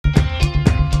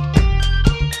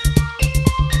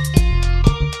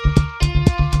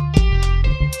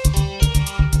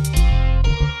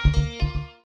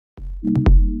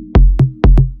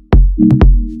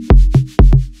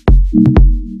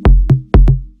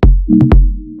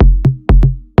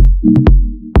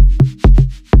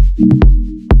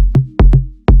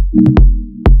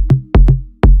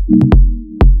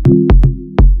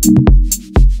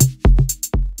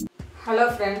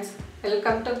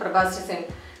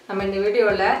நம்ம இந்த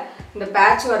வீடியோவில் இந்த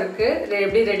பேட்ச் ஒர்க்கு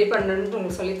எப்படி ரெடி பண்ணணும்னு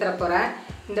உங்களுக்கு சொல்லித்தர போகிறேன்.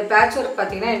 இந்த பேட்ச் ஒர்க்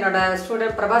பார்த்தீங்கன்னா என்னோட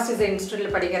ஸ்டூடெண்ட் பிரபாஸ் டிசைன்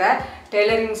இன்ஸ்டியூட்டில் படிக்கிற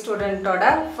tailoring ஸ்டூடெண்ட்டோட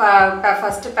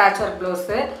first patch work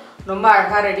blouse ரொம்ப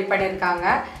அழகாக ரெடி பண்ணியிருக்காங்க.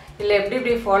 இல்லை எப்படி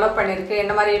இப்படி ஃபாலோ பண்ணியிருக்கு,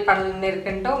 என்ன மாதிரி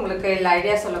பண்ணியிருக்குன்ட்டு உங்களுக்கு இல்லை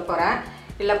ஐடியா சொல்ல போகிறேன்.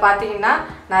 இல்லை பார்த்தீங்கன்னா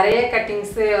நிறைய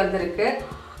கட்டிங்ஸு வந்திருக்கு,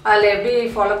 அதில் எப்படி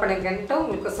ஃபாலோ பண்ணியிருக்கேன்ட்டு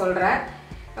உங்களுக்கு சொல்கிறேன்.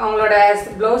 அவங்களோட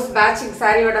ப்ளவுஸ் மேட்சிங்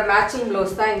சாரியோட மேட்சிங்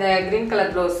ப்ளவுஸ் தான் இந்த க்ரீன்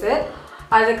கலர் ப்ளவுஸு.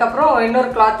 அதுக்கப்புறம் இன்னொரு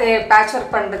கிளாத்து பேட்ச்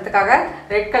ஒர்க் பண்ணுறதுக்காக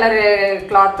ரெட் கலரு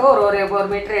கிளாத்தும் ஒரு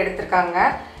மீட்டர் எடுத்திருக்காங்க.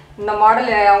 இந்த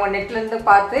மாடல் அவங்க நெட்லேருந்து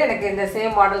பார்த்து எனக்கு இந்த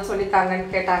சேம் மாடல்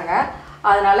சொல்லித்தாங்கன்னு கேட்டாங்க.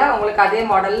 அதனால் அவங்களுக்கு அதே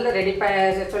மாடல் ரெடி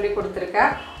சொல்லி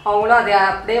கொடுத்துருக்கேன். அவங்களும் அதை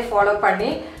அப்படியே ஃபாலோ பண்ணி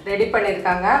ரெடி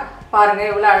பண்ணியிருக்காங்க. பாருங்கள்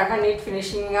எவ்வளோ அழகாக நீட்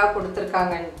ஃபினிஷிங்காக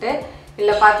கொடுத்துருக்காங்கன்ட்டு.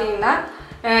 இல்லை பார்த்தீங்கன்னா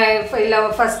இல்லை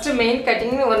ஃபஸ்ட்டு மெயின்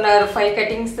கட்டிங் ஒரு 5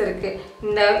 கட்டிங்ஸ் இருக்குது.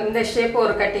 இந்த ஷேப்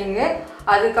ஒரு கட்டிங்கு,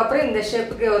 அதுக்கப்புறம் இந்த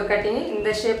ஷேப்புக்கு ஒரு கட்டிங்கு, இந்த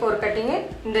ஷேப் ஒரு கட்டிங்கு,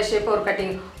 இந்த ஷேப் ஒரு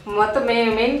கட்டிங், மொத்தம்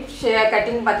மெயின்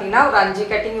கட்டிங் பார்த்திங்கன்னா ஒரு 5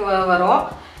 கட்டிங் வரும்.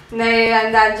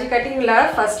 அந்த 5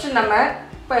 கட்டிங்கில் ஃபஸ்ட்டு நம்ம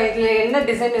இப்போ இதில் என்ன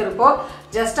டிசைன் இருக்கோ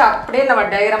ஜஸ்ட் அப்படியே நம்ம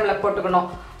டயக்ராமில் போட்டுக்கணும்.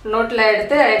 நோட்டில்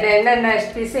எடுத்து என்னென்ன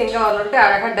பீஸு எங்கே வரணுன்ட்டு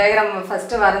அழகாக டயக்ராம்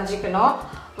ஃபஸ்ட்டு வரைஞ்சிக்கணும்.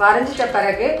 வரைஞ்சிட்ட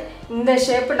பிறகு இந்த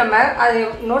ஷேப்பு நம்ம அது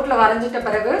நோட்டில் வரைஞ்சிட்ட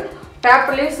பிறகு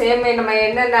பேப்பர்லேயும் சேம் நம்ம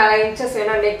என்னென்ன இன்ச்சஸ்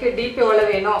வேணும், நெக்கு டீப் எவ்வளோ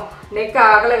வேணும், நெக்கு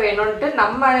அகல வேணும்ன்ட்டு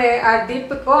நம்ம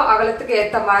டீப்புக்கும் அகலத்துக்கு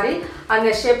ஏற்ற மாதிரி அந்த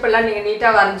ஷேப்பெல்லாம் நீங்கள்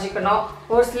நீட்டாக வரைஞ்சிக்கணும்.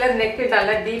 ஒரு சிலர் நெக்கு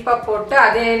நல்லா டீப்பாக போட்டு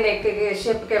அதே நெக்கு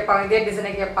ஷேப்பு கேட்பாங்க, இதே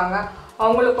டிசைனை கேட்பாங்க.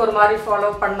 அவங்களுக்கு ஒரு மாதிரி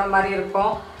ஃபாலோ பண்ண மாதிரி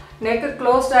இருக்கும். நெக்கு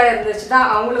க்ளோஸ்டாக இருந்துச்சுன்னா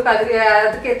அவங்களுக்கு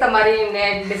அதுக்கேற்ற மாதிரி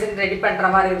டிசைன் ரெடி பண்ணுற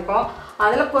மாதிரி இருக்கும்.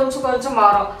 அதில் கொஞ்சம்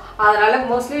மாறும். அதனால்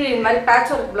மோஸ்ட்லி இந்த மாதிரி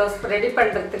பேட்ச் ஒர்க் ப்ளவுஸ் ரெடி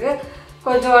பண்ணுறதுக்கு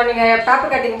கொஞ்சம் நீங்கள்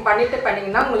பேப்பர் கட்டிங்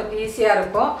பண்ணிங்கன்னா உங்களுக்கு ஈஸியாக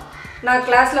இருக்கும். நான்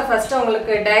கிளாஸில் ஃபஸ்ட்டு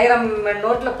உங்களுக்கு டயக்ராம்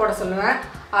நோட்டில் போட சொல்லுவேன்,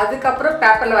 அதுக்கப்புறம்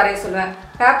பேப்பரில் வரைய சொல்லுவேன்.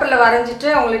 பேப்பரில் வரைஞ்சிட்டு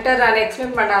அவங்கள்ட்ட நான்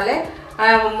எக்ஸ்பிளைன் பண்ணாலே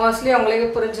மோஸ்ட்லி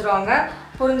அவங்களுக்கு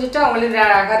புரிஞ்சுட்டு அவங்களே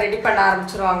அழகாக ரெடி பண்ண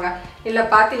ஆரம்பிச்சிருவாங்க. இல்லை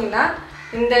பார்த்தீங்கன்னா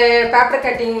இந்த பேப்பர்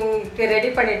கட்டிங்க்கு ரெடி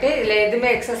பண்ணிவிட்டு இதில் எதுவுமே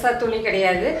எக்ஸஸாக துணி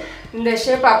கிடையாது. இந்த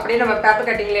ஷேப் அப்படியே நம்ம பேப்பர்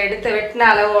கட்டிங்கில் வெட்டின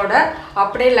அளவோட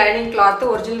அப்படியே லைனிங் கிளாத்து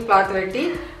ஒரிஜினல் கிளாத் வெட்டி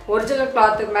ஒரிஜினல்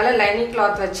கிளாத்துக்கு மேலே லைனிங்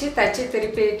கிளாத் வச்சு தச்சு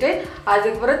திருப்பிட்டு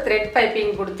அதுக்கப்புறம் த்ரெட்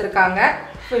பைப்பிங் கொடுத்துருக்காங்க.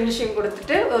 ஃபினிஷிங்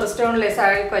கொடுத்துட்டு ஒரு ஸ்டோன் லேஸ்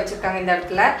அழகு வச்சுருக்காங்க இந்த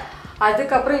இடத்துல.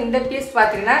 அதுக்கப்புறம் இந்த பீஸ்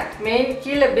பார்த்திங்கன்னா மெயின்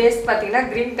கீழே பேஸ் பார்த்திங்கன்னா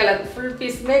green colour, full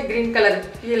பீஸுமே green colour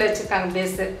கீழே வச்சுருக்காங்க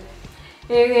பேஸு.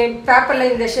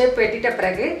 பேப்பரில் இந்த ஷேப் வெட்டிட்ட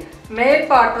பிறகு மேல்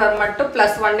பார்ட் மட்டும்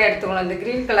 +1 எடுத்துக்கணும். இந்த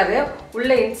க்ரீன் கலரு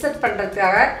உள்ளே இன்சர்ட்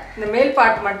பண்ணுறதுக்காக இந்த மேல்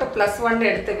பார்ட் மட்டும் +1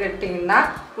 எடுத்துக்கிட்டிங்கன்னா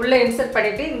உள்ளே இன்சர்ட்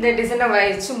பண்ணிவிட்டு இந்த டிசைனை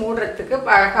வச்சு மூடுறதுக்கு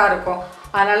அழகாக இருக்கும்.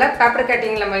 அதனால் பேப்பர்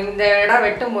கட்டிங்கில் நம்ம இந்த இடம்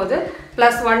வெட்டும் போது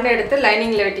 +1 எடுத்து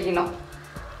லைனிங்கில் வெட்டிக்கணும்.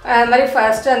 அது மாதிரி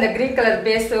ஃபஸ்ட்டு அந்த க்ரீன் கலர்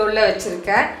பேஸ் உள்ளே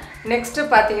வச்சுருக்கேன்.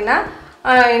 நெக்ஸ்ட்டு பார்த்திங்கன்னா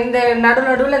இந்த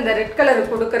நடுவில் இந்த ரெட் கலர்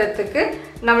கொடுக்கறதுக்கு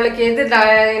நம்மளுக்கு எது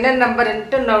என்ன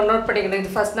நம்பருன்ட்டு நோட் பண்ணிக்கணும்.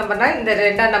 இது ஃபஸ்ட் நம்பர்னால் இந்த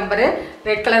 2ஆம் நம்பரு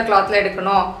ரெட் கலர் கிளாத்தில்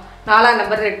எடுக்கணும், 4ஆம்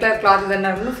நம்பர் ரெட் கலர் கிளாத்தில்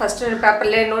எடுக்கணும். ஃபஸ்ட்டு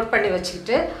பேப்பர்லேயே நோட் பண்ணி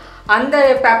வச்சுக்கிட்டு அந்த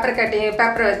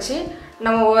பேப்பரை வச்சு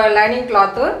நம்ம லைனிங்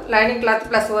கிளாத்து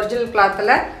ப்ளஸ் ஒரிஜினல்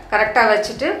கிளாத்தில் கரெக்டாக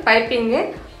வச்சுட்டு பைப்பிங்கு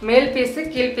மேல் பீஸு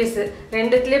கீழ் பீஸு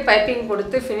ரெண்டுத்துலேயும் பைப்பிங்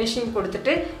கொடுத்து ஃபினிஷிங்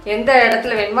கொடுத்துட்டு எந்த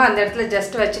இடத்துல வேணுமோ அந்த இடத்துல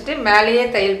ஜஸ்ட் வச்சுட்டு மேலேயே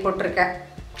தையல் போட்டிருக்கேன்.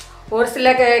 ஒரு சில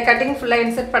கட்டிங் ஃபுல்லாக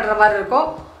இன்சர்ட் பண்ணுற மாதிரி இருக்கும்,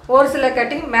 ஒரு சில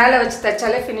கட்டிங் மேலே வச்சு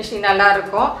தைச்சாலே ஃபினிஷிங்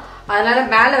நல்லாயிருக்கும். அதனால்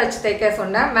மேலே வச்சு தைக்க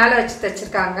சொன்னேன், மேலே வச்சு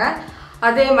தைச்சிருக்காங்க.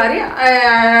 அதே மாதிரி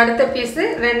அடுத்த பீஸு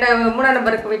 3ஆம்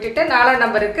நம்பருக்கு விட்டுட்டு 4ஆம்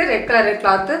நம்பருக்கு ரெட் கலர்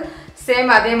கிளாத்து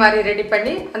சேம் அதே மாதிரி ரெடி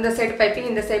பண்ணி அந்த சைடு பைப்பிங்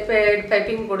இந்த சைடு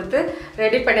பைப்பிங் கொடுத்து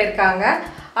ரெடி பண்ணியிருக்காங்க.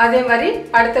 அதே மாதிரி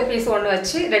அடுத்த பீஸ் ஒன்று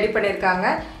வச்சு ரெடி பண்ணியிருக்காங்க.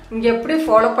 இங்கே எப்படி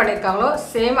ஃபாலோ பண்ணியிருக்காங்களோ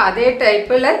சேம் அதே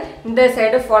டைப்பில் இந்த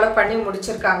சைடு ஃபாலோ பண்ணி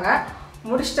முடிச்சிருக்காங்க.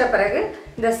 முடிச்சிட்ட பிறகு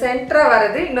இந்த சென்டராக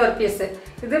வர்றது இன்னொரு பீஸு.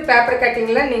 இது பேப்பர்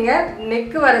கட்டிங்கில் நீங்கள்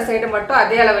நெக்கு வர சைடு மட்டும்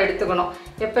அதே அளவு எடுத்துக்கணும்.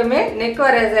 எப்போவுமே நெக்கு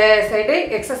வர சைடு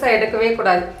எக்ஸஸாக எடுக்கவே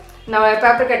கூடாது. நம்ம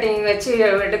பேப்பர் கட்டிங் வச்சு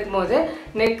எடுக்கும்போது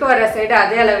நெக்கு வர சைடு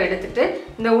அதே அளவு எடுத்துகிட்டு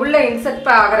இந்த உள்ளே இன்சர்ட்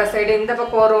ஆகிற சைடு இந்த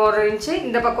பக்கம் ஒரு இன்ச்சு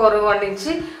இந்த பக்கம் ஒரு 1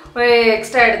 இன்ச்சு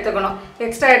எக்ஸ்ட்ரா எடுத்துக்கணும்.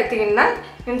 எக்ஸ்ட்ரா எடுத்திங்கன்னா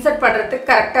இன்சர்ட் பண்ணுறதுக்கு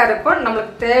கரெக்டாக இருக்கும்.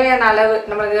 நம்மளுக்கு தேவையான அளவு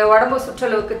நம்மளுக்கு உடம்பு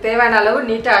சுற்றளவுக்கு தேவையான அளவு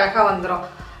நீட்டாக அழகாக வந்துடும்.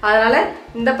 அதனால்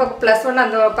இந்த பக்கம் +1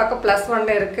 அந்த பக்கம்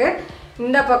 +1 இருக்குது.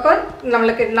 இந்த பக்கம்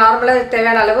நம்மளுக்கு நார்மலாக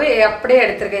தேவையான அளவு அப்படியே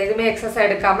எடுத்திருக்கேன், எதுவுமே எக்ஸஸாக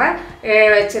எடுக்காமல்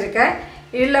வச்சுருக்கேன்.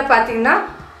 இதில் பார்த்திங்கன்னா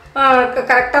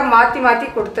கரெக்டாக மாற்றி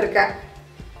கொடுத்துருக்கேன்.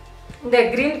 இந்த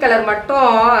க்ரீன் கலர் மட்டும்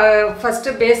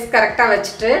ஃபஸ்ட்டு பேஸ் கரெக்டாக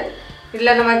வச்சுட்டு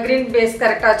இல்லை நம்ம க்ரீன் பேஸ்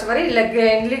கரெக்டாக வச்ச மாதிரி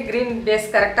இல்லை க்ரீன் பேஸ்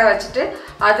கரெக்டாக வச்சுட்டு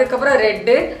அதுக்கப்புறம்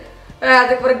ரெட்டு,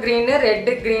 அதுக்கப்புறம் க்ரீனு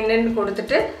ரெட்டு க்ரீனுன்னு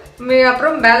கொடுத்துட்டு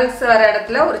அப்புறம் பேலன்ஸ் வர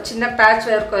இடத்துல ஒரு சின்ன பேட்ச்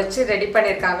ஒர்க் வச்சு ரெடி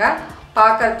பண்ணியிருக்காங்க.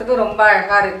 பார்க்கறதுக்கு ரொம்ப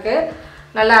அழகாக இருக்குது.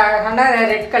 நல்ல அழகான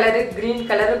red colour, green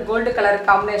colour, gold colour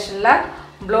காம்பினேஷனில்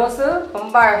ப்ளவுஸு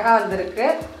ரொம்ப அழகாக வந்திருக்கு.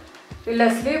 இல்லை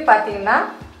ஸ்லீவ் பார்த்தீங்கன்னா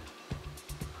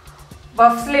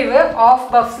puff sleeve, of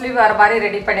puff sleeve வர மாதிரி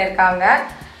ரெடி பண்ணியிருக்காங்க.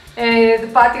 இது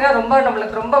பார்த்தீங்கன்னா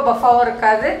நம்மளுக்கு ரொம்ப பஃபாகவும்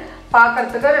இருக்காது,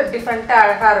 பார்க்குறதுக்கு டிஃப்ரெண்ட்டாக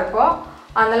அழகாக இருக்கும்.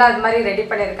 அதனால் அது மாதிரி ரெடி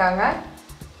பண்ணியிருக்காங்க.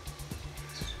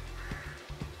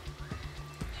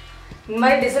 இந்த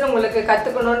மாதிரி டிசைன் உங்களுக்கு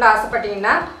கற்றுக்கணுன்னு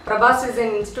ஆசைப்பட்டீங்கன்னா பிரபாஸ்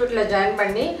டிசைன் இன்ஸ்டியூட்டில் ஜாயின்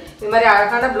பண்ணி இது மாதிரி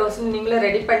அழகான ப்ளவுஸ் நீங்களும்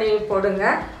ரெடி பண்ணி போடுங்க,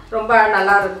 ரொம்ப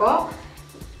நல்லாயிருக்கும்.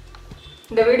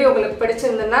 இந்த வீடியோ உங்களுக்கு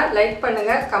பிடிச்சிருந்துன்னா லைக்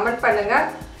பண்ணுங்கள், கமெண்ட் பண்ணுங்கள்,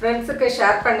 ஃப்ரெண்ட்ஸுக்கு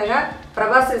ஷேர் பண்ணுங்கள்.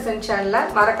 பிரபாஸ் டிசைன் சேனலை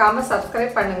மறக்காமல்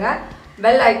சப்ஸ்கிரைப் பண்ணுங்கள்.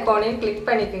 பெல் ஐக்கானையும் கிளிக்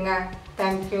பண்ணிக்கோங்க.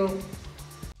 தேங்க்யூ.